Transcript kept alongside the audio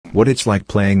What it's like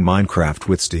playing Minecraft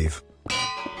with Steve. Ryan,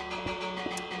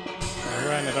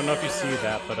 I don't know if you see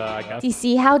that, but I got. Do you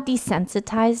see how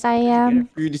desensitized I am?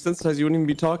 If you're desensitized, you wouldn't even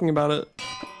be talking about it.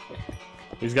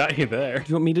 He's got you there. Do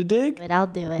you want me to dig? But I'll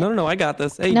do it. No, I got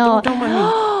this. Hey, No. don't mind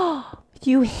me.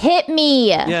 You hit me.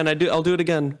 Yeah, and I'll do it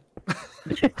again.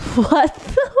 What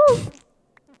the?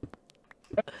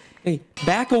 Hey,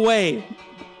 back away.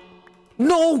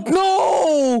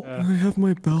 No! I have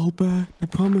my bell back. I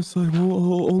promise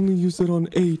I'll only use it on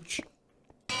H.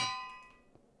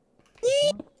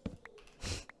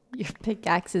 Your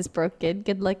pickaxe is broken.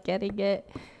 Good luck getting it.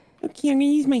 I can't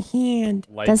use my hand.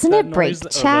 Doesn't it break,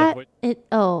 chat?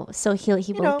 So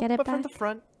he won't get it but back? from the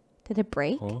front. Did it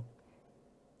break? Huh?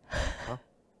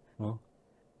 Huh?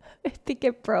 I think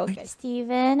it broke.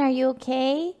 Steven, are you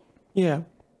okay? Yeah.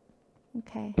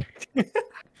 Okay.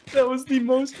 That was the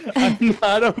most I'm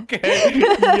not okay.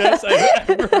 Yes, I've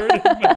ever heard in my